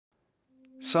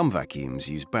Some vacuums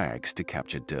use bags to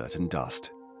capture dirt and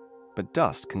dust, but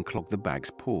dust can clog the bag's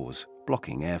pores,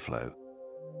 blocking airflow.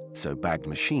 So bagged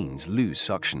machines lose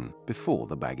suction before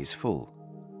the bag is full.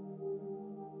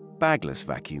 Bagless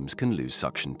vacuums can lose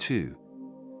suction too.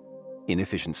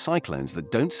 Inefficient cyclones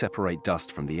that don't separate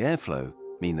dust from the airflow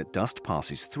mean that dust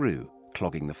passes through,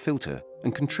 clogging the filter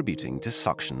and contributing to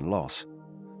suction loss.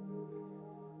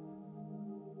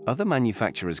 Other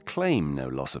manufacturers claim no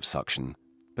loss of suction,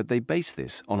 but they base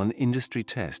this on an industry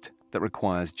test that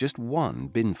requires just one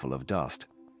binful of dust.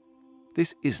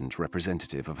 This isn't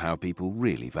representative of how people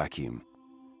really vacuum.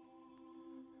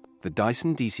 The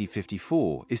Dyson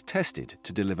DC-54 is tested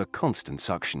to deliver constant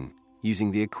suction,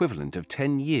 using the equivalent of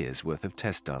 10 years' worth of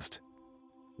test dust,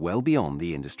 well beyond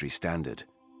the industry standard,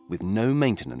 with no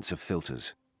maintenance of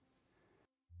filters.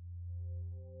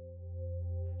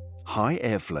 High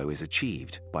airflow is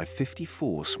achieved by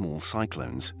 54 small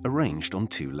cyclones arranged on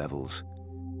 2 levels.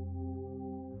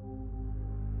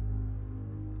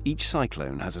 Each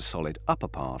cyclone has a solid upper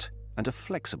part and a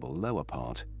flexible lower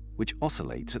part, which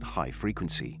oscillates at high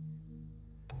frequency.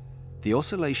 The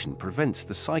oscillation prevents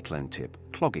the cyclone tip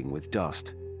clogging with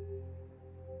dust.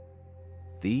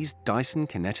 These Dyson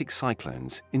Cinetic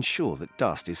cyclones ensure that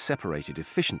dust is separated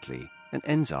efficiently and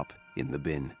ends up in the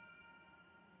bin.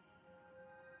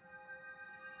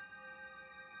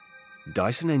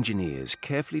 Dyson engineers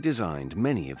carefully designed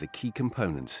many of the key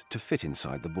components to fit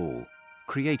inside the ball,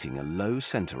 creating a low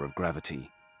center of gravity,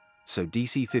 so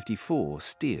DC-54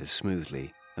 steers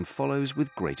smoothly and follows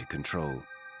with greater control.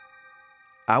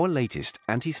 Our latest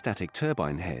anti-static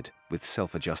turbine head with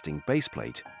self-adjusting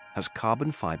baseplate has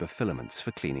carbon fiber filaments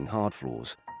for cleaning hard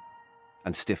floors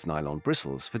and stiff nylon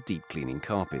bristles for deep cleaning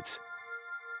carpets,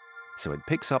 so it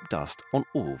picks up dust on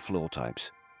all floor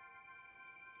types.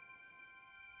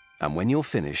 And when you're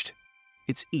finished,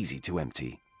 it's easy to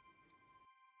empty.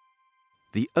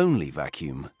 The only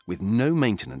vacuum with no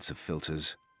maintenance of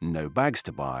filters, no bags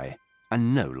to buy,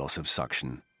 and no loss of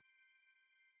suction.